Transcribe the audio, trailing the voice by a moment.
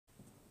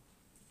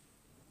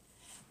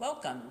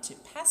Welcome to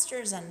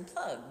Pastors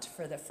Unplugged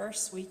for the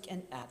first week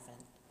in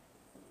Advent.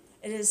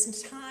 It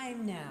is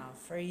time now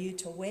for you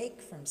to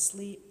wake from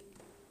sleep.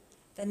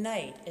 The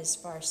night is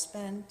far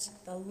spent,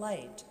 the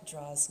light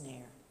draws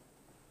near.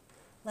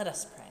 Let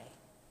us pray.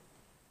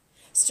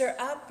 Stir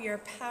up your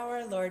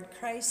power, Lord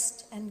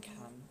Christ, and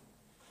come.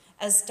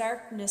 As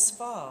darkness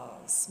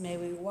falls, may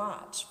we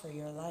watch for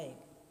your light.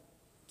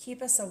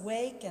 Keep us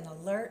awake and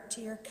alert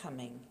to your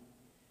coming,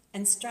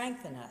 and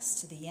strengthen us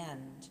to the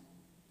end,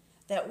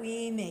 that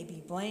we may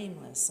be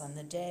blameless on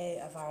the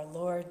day of our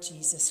Lord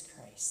Jesus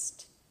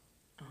Christ.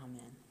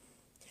 Amen.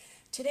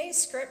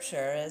 Today's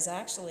scripture is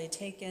actually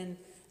taken,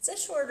 it's a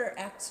shorter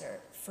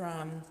excerpt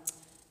from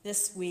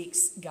this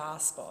week's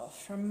gospel,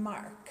 from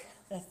Mark,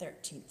 the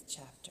 13th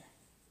chapter.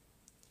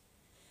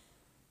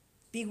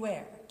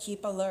 Beware,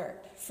 keep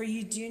alert, for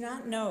you do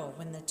not know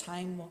when the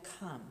time will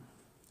come.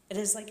 It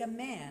is like a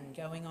man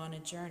going on a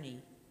journey,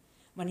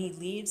 when he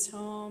leaves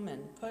home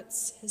and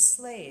puts his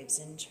slaves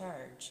in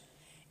charge,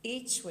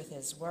 each with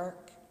his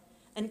work,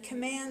 and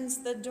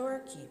commands the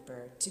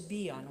doorkeeper to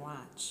be on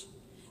watch.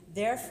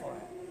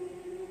 Therefore,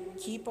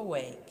 keep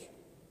awake,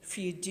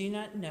 for you do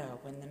not know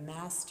when the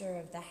master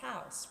of the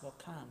house will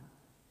come,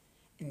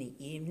 in the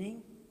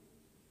evening,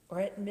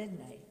 or at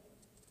midnight,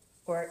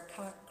 or at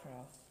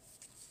cockcrow,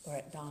 or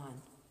at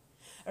dawn,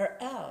 or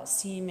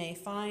else he may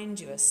find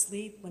you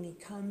asleep when he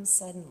comes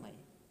suddenly.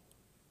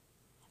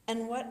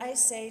 And what I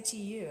say to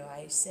you,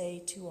 I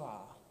say to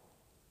all,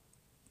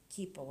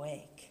 keep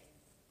awake.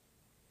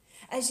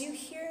 As you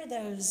hear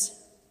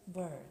those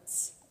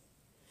words,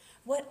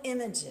 what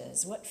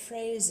images, what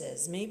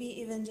phrases, maybe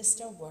even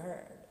just a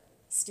word,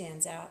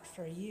 stands out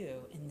for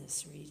you in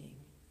this reading?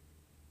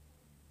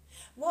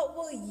 What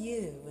will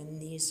you in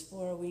these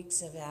 4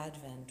 weeks of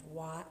Advent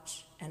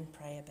watch and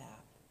pray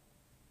about?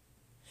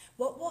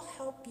 What will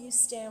help you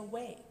stay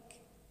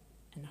awake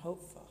and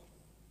hopeful?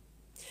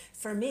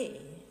 For me,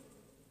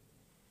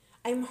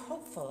 I'm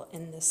hopeful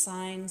in the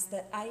signs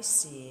that I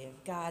see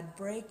of God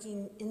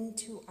breaking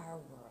into our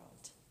world.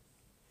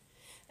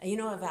 You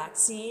know, a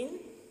vaccine,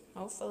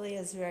 hopefully,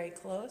 is very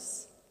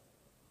close.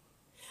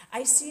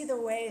 I see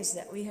the ways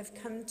that we have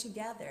come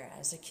together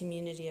as a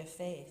community of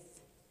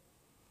faith.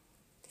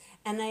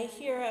 And I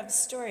hear of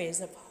stories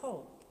of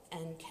hope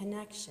and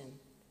connection,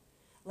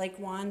 like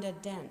Wanda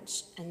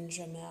Dench and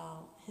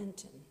Jamel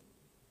Hinton.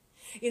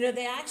 You know,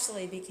 they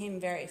actually became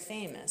very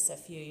famous a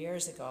few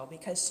years ago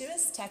because she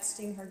was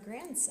texting her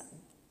grandson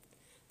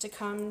to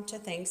come to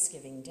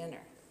Thanksgiving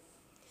dinner.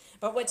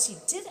 But what she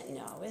didn't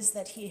know is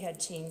that he had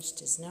changed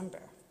his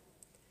number.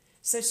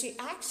 So she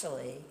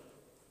actually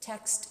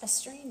texted a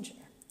stranger,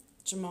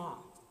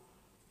 Jamal.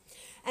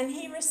 And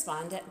he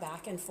responded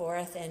back and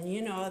forth, and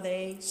you know,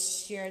 they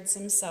shared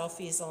some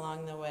selfies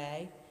along the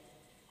way.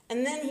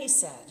 And then he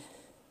said,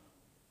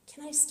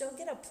 "Can I still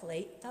get a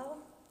plate,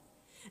 though?"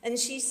 And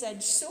she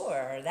said,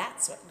 "Sure,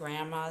 that's what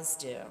grandmas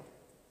do."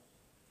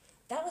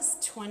 That was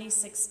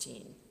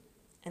 2016,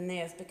 and they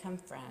have become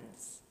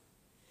friends.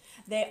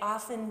 They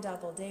often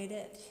double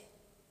dated,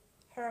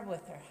 her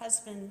with her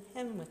husband,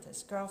 him with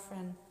his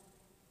girlfriend.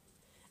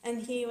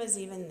 And he was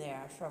even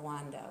there for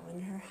Wanda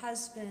when her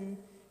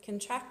husband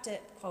contracted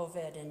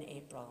COVID in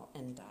April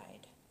and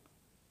died.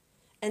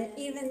 And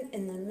even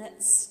in the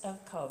midst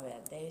of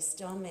COVID, they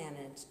still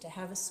managed to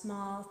have a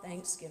small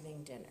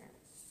Thanksgiving dinner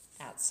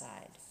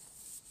outside.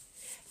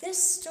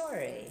 This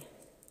story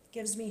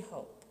gives me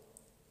hope.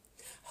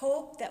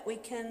 Hope that we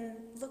can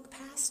look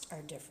past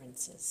our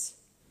differences,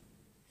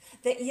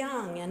 that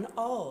young and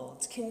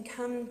old can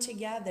come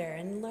together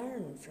and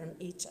learn from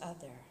each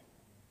other.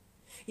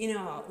 You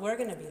know, we're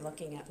going to be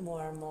looking at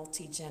more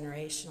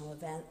multi-generational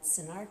events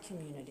in our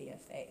community of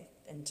faith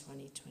in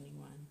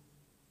 2021.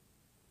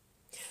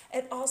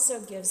 It also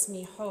gives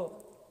me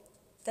hope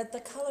that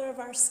the color of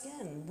our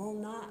skin will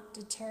not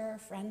deter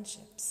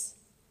friendships.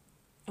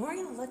 And we're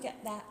going to look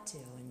at that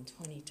too in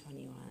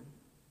 2021.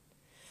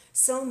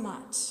 So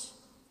much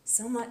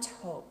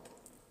hope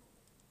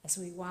as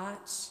we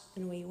watch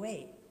and we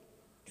wait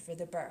for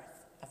the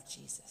birth of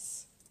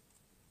Jesus.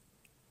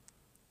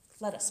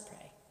 Let us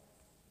pray.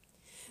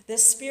 The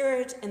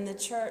Spirit and the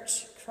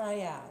church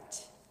cry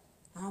out,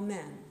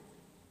 Amen.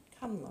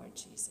 Come, Lord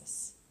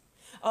Jesus.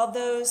 All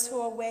those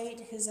who await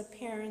his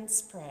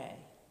appearance pray,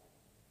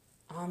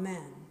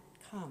 Amen.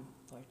 Come,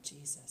 Lord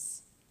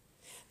Jesus.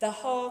 The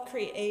whole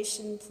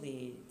creation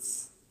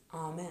pleads,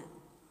 Amen.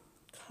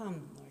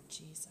 Come, Lord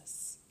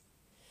Jesus.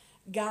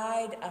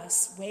 Guide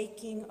us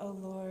waking, O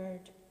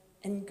Lord,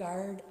 and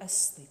guard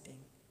us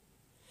sleeping,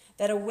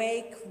 that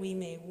awake we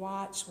may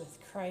watch with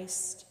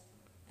Christ,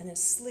 and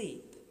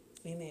asleep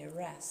we may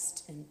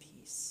rest in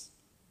peace.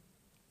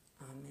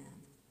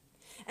 Amen.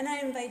 And I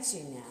invite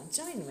you now,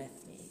 join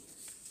with me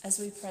as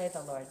we pray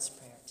the Lord's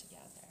Prayer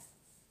together.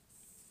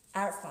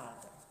 Our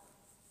Father,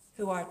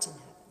 who art in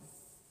heaven,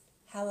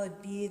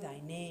 hallowed be thy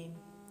name.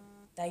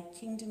 Thy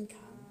kingdom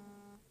come.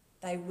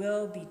 Thy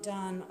will be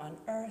done on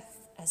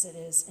earth as it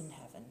is in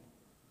heaven.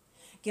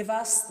 Give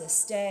us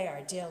this day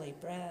our daily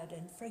bread,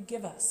 and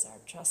forgive us our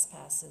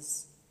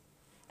trespasses,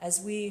 as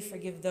we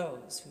forgive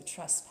those who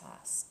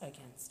trespass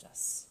against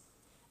us.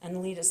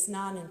 And lead us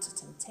not into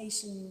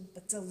temptation,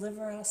 but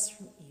deliver us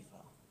from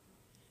evil.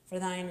 For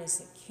thine is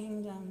the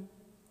kingdom,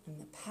 and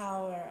the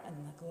power, and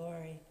the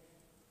glory,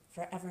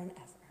 forever and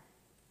ever.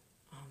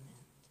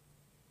 Amen.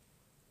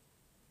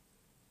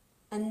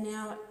 And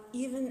now,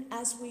 even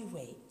as we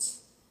wait,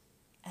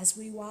 as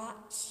we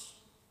watch,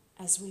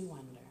 as we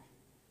wonder,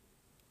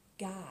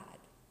 God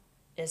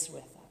is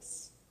with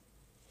us.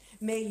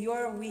 May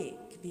your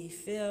week be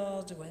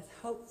filled with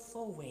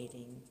hopeful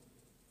waiting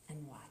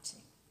and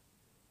watching.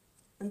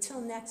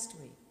 Until next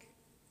week,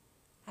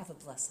 have a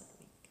blessed week.